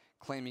up,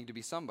 claiming to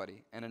be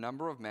somebody, and a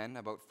number of men,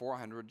 about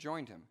 400,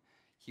 joined him.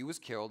 He was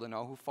killed, and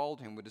all who followed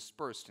him were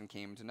dispersed and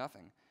came to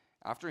nothing.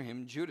 After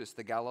him, Judas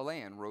the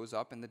Galilean rose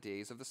up in the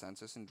days of the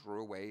census and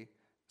drew away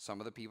some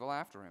of the people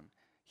after him.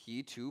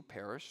 He too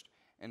perished,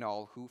 and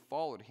all who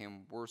followed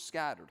him were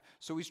scattered.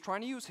 So he's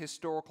trying to use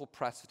historical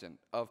precedent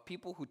of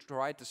people who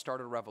tried to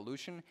start a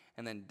revolution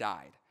and then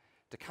died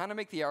to kind of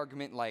make the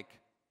argument like,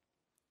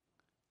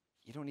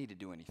 you don't need to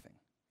do anything.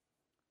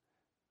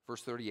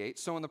 Verse 38,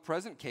 so in the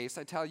present case,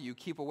 I tell you,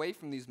 keep away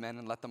from these men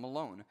and let them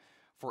alone.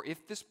 For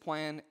if this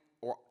plan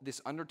or this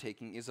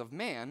undertaking is of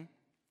man,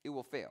 it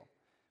will fail.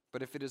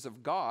 But if it is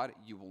of God,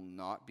 you will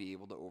not be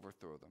able to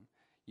overthrow them.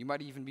 You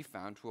might even be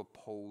found to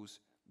oppose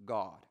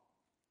God.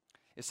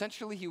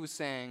 Essentially, he was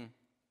saying,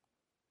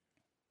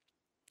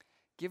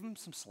 give them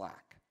some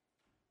slack.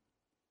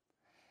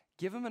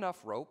 Give them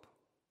enough rope,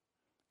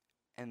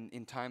 and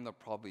in time they'll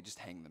probably just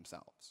hang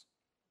themselves.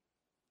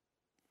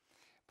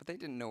 But they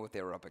didn't know what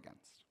they were up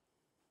against.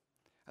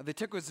 They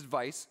took his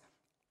advice,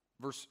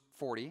 verse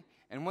 40,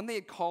 and when they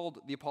had called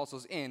the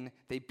apostles in,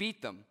 they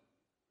beat them.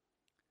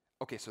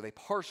 Okay, so they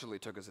partially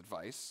took his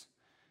advice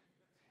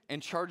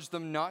and charged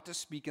them not to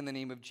speak in the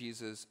name of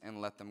Jesus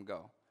and let them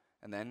go.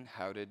 And then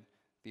how did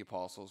the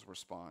apostles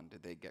respond?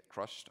 Did they get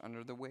crushed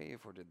under the wave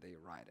or did they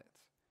ride it?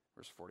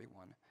 Verse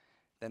 41.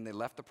 Then they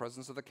left the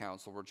presence of the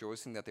council,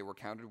 rejoicing that they were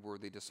counted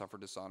worthy to suffer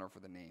dishonor for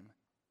the name.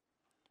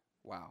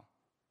 Wow.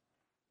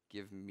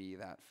 Give me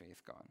that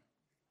faith, God.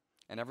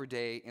 And every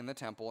day in the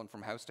temple and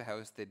from house to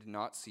house, they did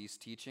not cease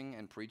teaching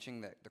and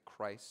preaching that the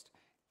Christ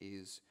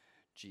is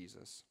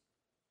Jesus.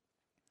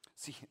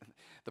 See,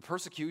 the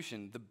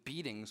persecution, the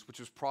beatings, which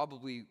was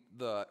probably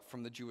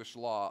from the Jewish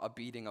law, a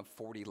beating of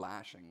 40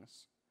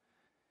 lashings,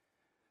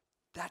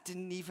 that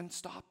didn't even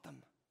stop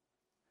them.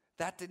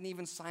 That didn't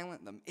even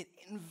silence them. It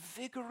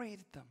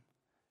invigorated them.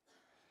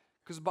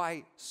 Because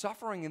by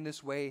suffering in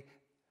this way,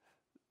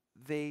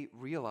 they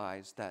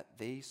realized that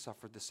they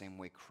suffered the same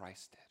way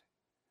Christ did.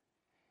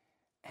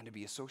 And to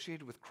be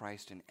associated with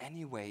Christ in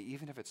any way,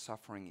 even if it's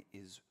suffering,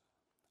 is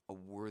a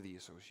worthy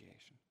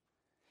association.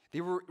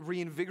 They were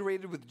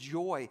reinvigorated with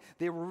joy.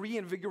 They were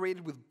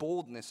reinvigorated with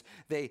boldness.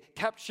 They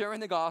kept sharing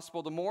the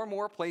gospel to more and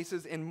more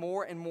places and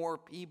more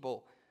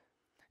people.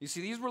 You see,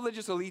 these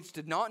religious elites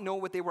did not know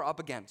what they were up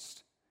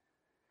against.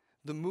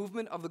 The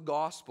movement of the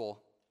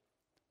gospel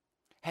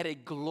had a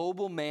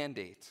global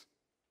mandate.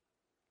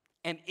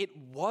 And it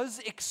was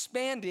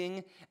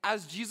expanding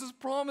as Jesus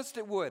promised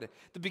it would.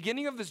 The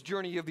beginning of this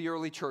journey of the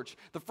early church,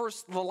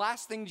 the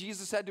last thing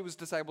Jesus said to his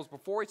disciples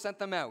before he sent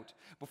them out,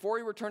 before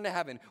he returned to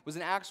heaven, was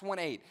in Acts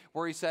 1:8,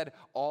 where he said,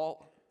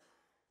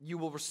 you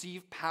will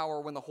receive power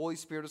when the Holy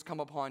Spirit has come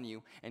upon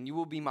you, and you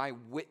will be my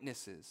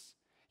witnesses.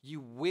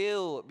 You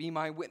will be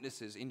my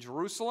witnesses in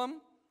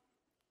Jerusalem,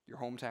 your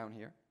hometown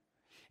here,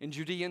 in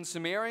Judea and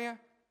Samaria,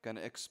 going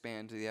to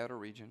expand to the outer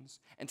regions,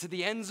 and to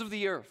the ends of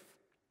the earth.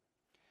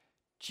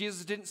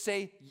 Jesus didn't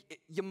say,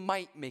 you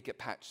might make it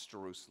past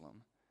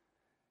Jerusalem.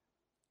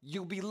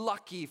 You'll be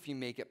lucky if you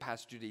make it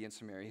past Judea and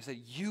Samaria. He said,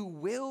 you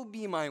will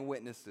be my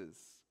witnesses.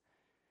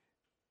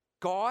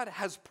 God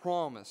has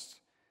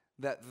promised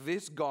that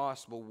this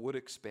gospel would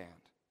expand.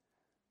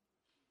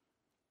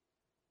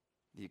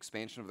 The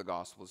expansion of the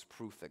gospel is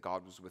proof that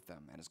God was with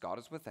them. And as God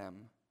is with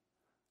them,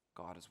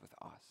 God is with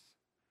us.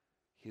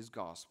 His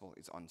gospel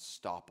is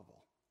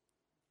unstoppable.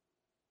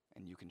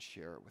 And you can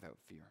share it without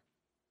fear.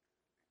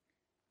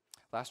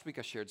 Last week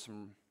I shared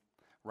some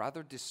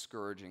rather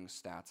discouraging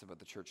stats about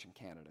the church in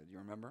Canada. Do you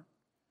remember?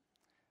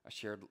 I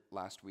shared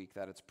last week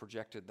that it's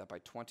projected that by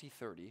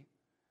 2030,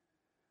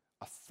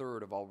 a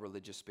third of all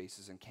religious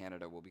spaces in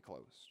Canada will be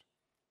closed.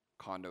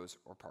 Condos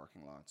or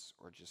parking lots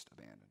or just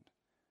abandoned.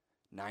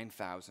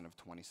 9,000 of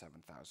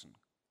 27,000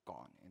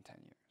 gone in 10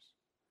 years.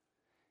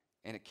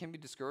 And it can be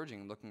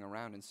discouraging looking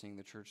around and seeing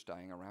the church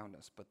dying around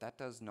us, but that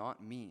does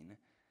not mean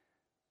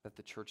that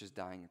the church is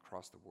dying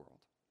across the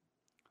world.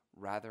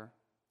 Rather,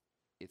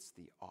 it's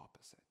the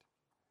opposite.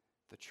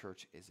 The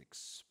church is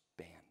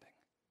expanding.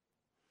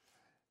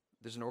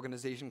 There's an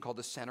organization called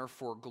the Center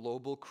for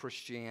Global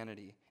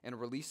Christianity, and it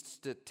released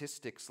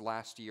statistics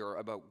last year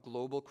about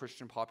global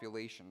Christian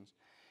populations.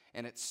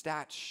 And its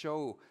stats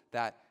show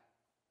that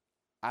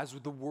as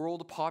the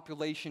world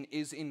population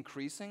is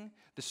increasing,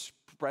 the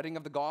spreading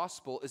of the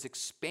gospel is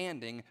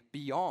expanding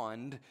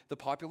beyond the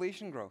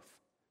population growth.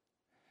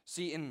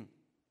 See, in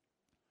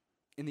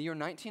the year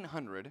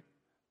 1900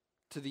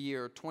 to the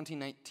year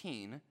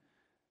 2019,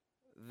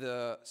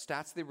 the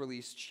stats they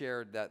released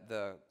shared that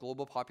the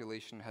global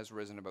population has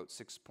risen about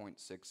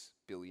 6.6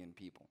 billion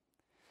people.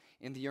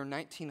 In the year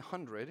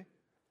 1900,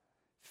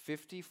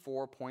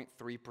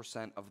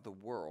 54.3% of the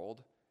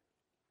world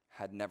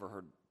had never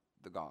heard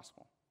the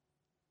gospel.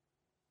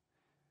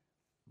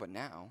 But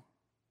now,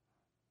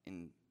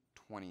 in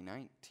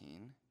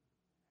 2019,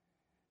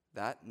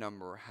 that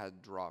number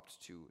had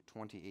dropped to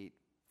 28.4%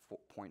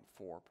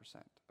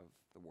 of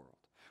the world.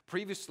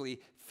 Previously,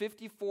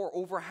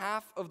 over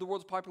half of the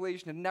world's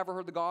population had never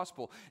heard the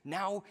gospel.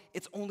 Now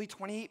it's only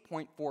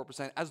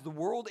 28.4%. As the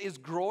world is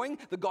growing,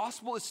 the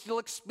gospel is still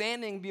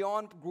expanding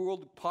beyond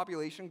world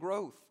population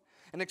growth.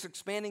 And it's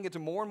expanding into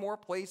more and more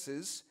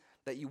places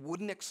that you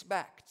wouldn't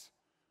expect.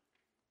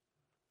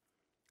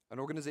 An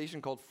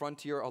organization called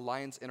Frontier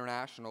Alliance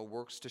International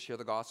works to share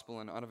the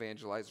gospel in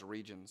unevangelized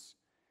regions.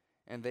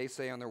 And they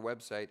say on their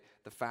website,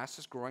 the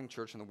fastest growing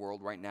church in the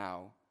world right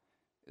now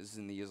is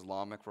in the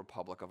Islamic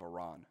Republic of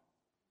Iran.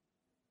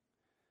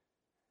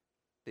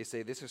 They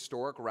say this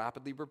historic,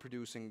 rapidly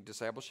reproducing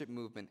discipleship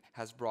movement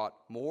has brought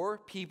more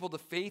people to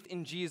faith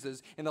in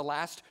Jesus in the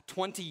last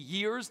 20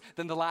 years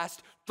than the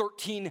last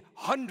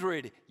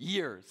 1,300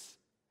 years.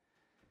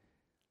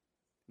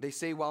 They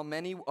say while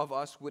many of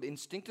us would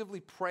instinctively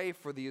pray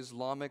for the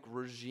Islamic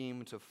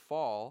regime to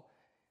fall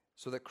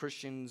so that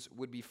Christians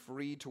would be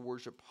free to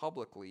worship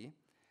publicly,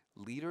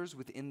 leaders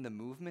within the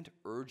movement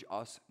urge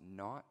us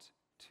not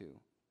to.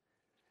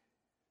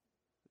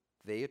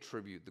 They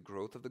attribute the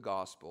growth of the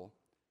gospel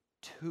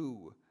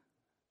to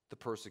the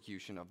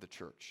persecution of the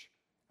church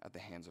at the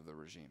hands of the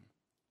regime.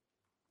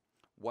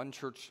 One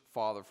church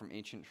father from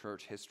ancient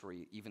church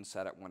history even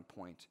said at one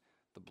point,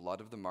 "The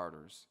blood of the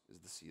martyrs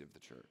is the seed of the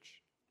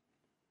church."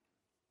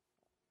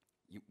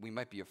 We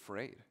might be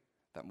afraid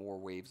that more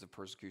waves of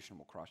persecution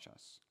will crush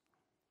us.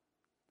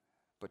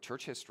 But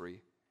church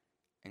history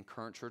and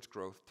current church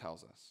growth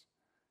tells us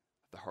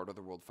that the harder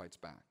the world fights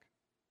back,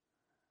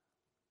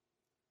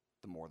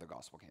 the more the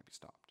gospel can't be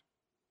stopped.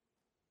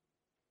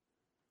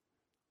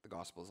 The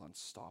gospel is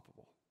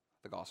unstoppable.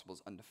 The gospel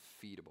is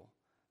undefeatable.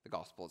 The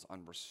gospel is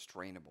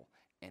unrestrainable.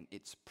 And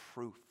it's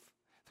proof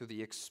through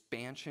the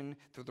expansion,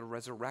 through the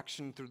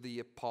resurrection, through the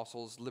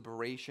apostles'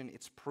 liberation,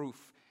 it's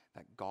proof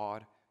that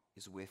God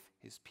is with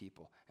his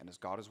people. And as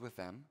God is with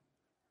them,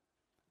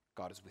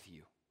 God is with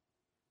you.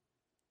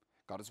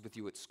 God is with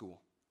you at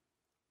school.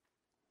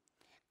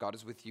 God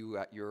is with you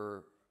at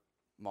your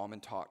mom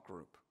and tot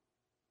group.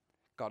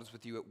 God is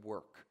with you at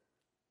work.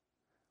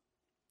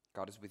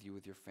 God is with you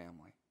with your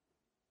family.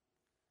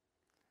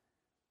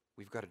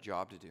 We've got a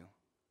job to do,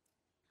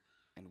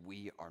 and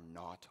we are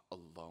not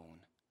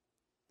alone.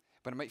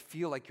 But it might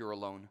feel like you're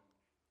alone.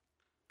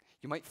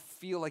 You might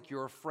feel like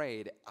you're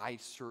afraid. I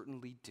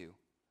certainly do.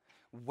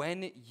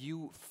 When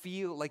you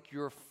feel like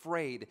you're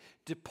afraid,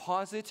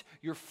 deposit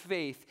your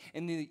faith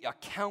in the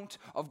account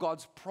of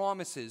God's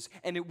promises,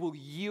 and it will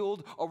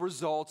yield a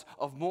result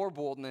of more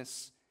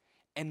boldness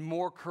and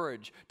more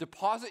courage.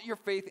 Deposit your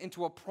faith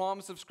into a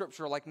promise of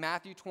Scripture like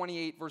Matthew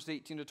 28, verse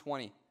 18 to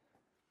 20.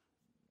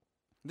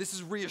 This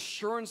is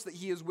reassurance that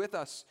he is with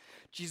us.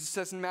 Jesus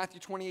says in Matthew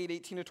 28,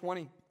 18 to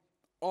 20,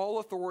 "All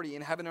authority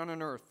in heaven and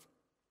on earth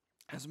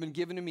has been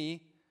given to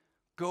me.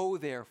 Go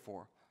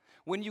therefore."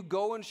 When you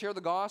go and share the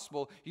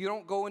gospel, you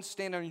don't go and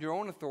stand on your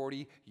own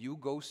authority. You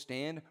go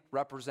stand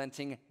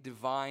representing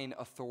divine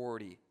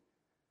authority.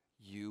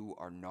 You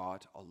are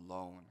not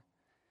alone.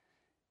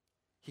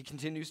 He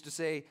continues to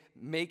say,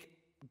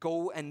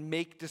 go and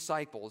make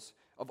disciples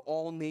of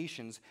all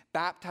nations,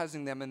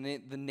 baptizing them in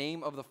the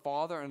name of the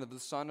Father and of the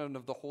Son and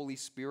of the Holy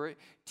Spirit,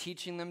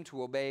 teaching them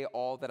to obey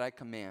all that I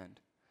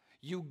command.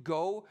 You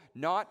go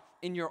not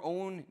in your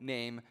own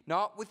name,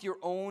 not with your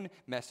own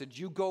message.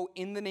 You go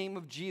in the name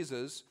of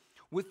Jesus,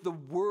 with the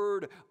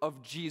word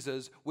of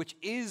Jesus, which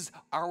is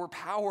our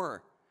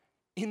power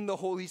in the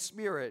Holy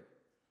Spirit.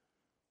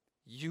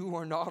 You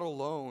are not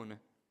alone.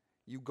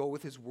 You go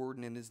with his word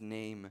and in his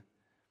name.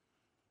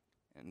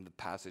 And the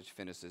passage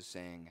finishes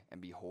saying,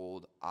 "And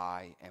behold,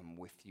 I am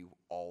with you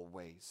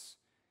always,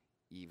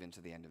 even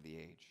to the end of the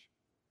age."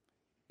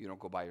 You don't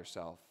go by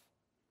yourself.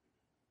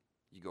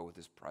 You go with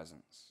his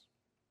presence.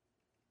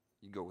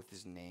 You go with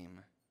his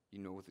name.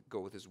 Go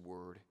with his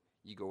word.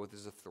 You go with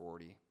his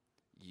authority.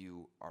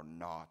 You are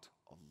not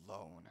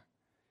alone.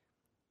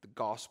 The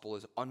gospel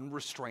is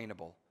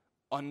unrestrainable,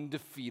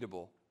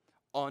 undefeatable,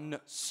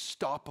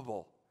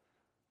 unstoppable.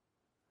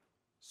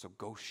 So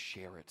go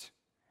share it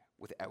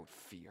without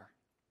fear.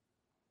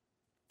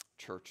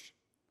 Church,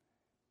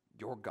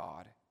 your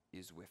God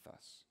is with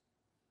us.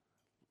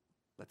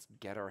 Let's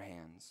get our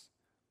hands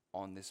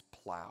on this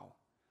plow,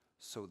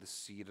 sow the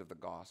seed of the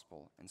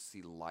gospel, and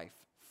see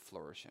life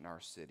flourish in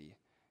our city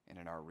and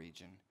in our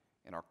region,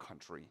 in our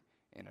country,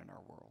 and in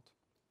our world.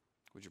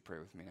 Would you pray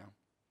with me now?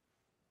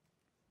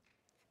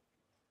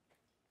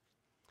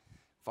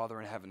 Father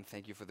in heaven,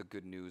 thank you for the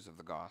good news of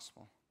the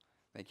gospel.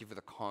 Thank you for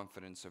the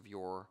confidence of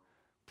your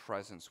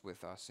presence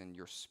with us and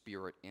your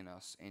spirit in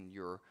us and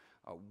your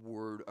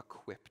word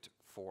equipped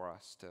for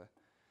us to,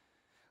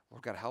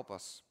 Lord God, help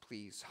us,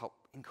 please.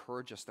 Help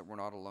encourage us that we're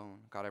not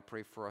alone. God, I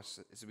pray for us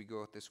as we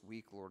go out this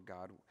week, Lord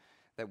God,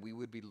 that we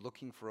would be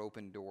looking for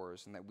open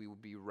doors and that we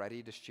would be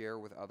ready to share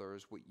with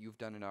others what you've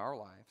done in our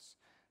lives.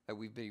 That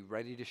we'd be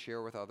ready to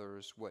share with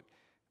others what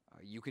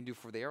you can do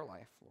for their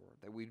life, Lord.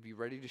 That we'd be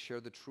ready to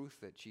share the truth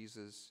that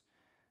Jesus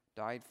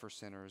died for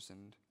sinners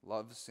and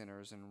loves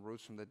sinners and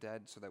rose from the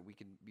dead so that we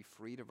can be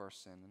freed of our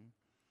sin. And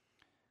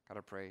God,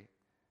 I pray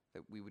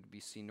that we would be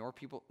seeing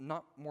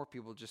not more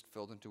people just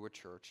filled into a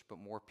church, but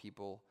more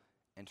people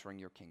entering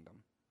your kingdom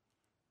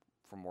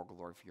for more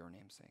glory for your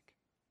name's sake.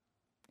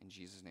 In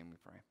Jesus' name we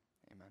pray.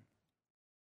 Amen.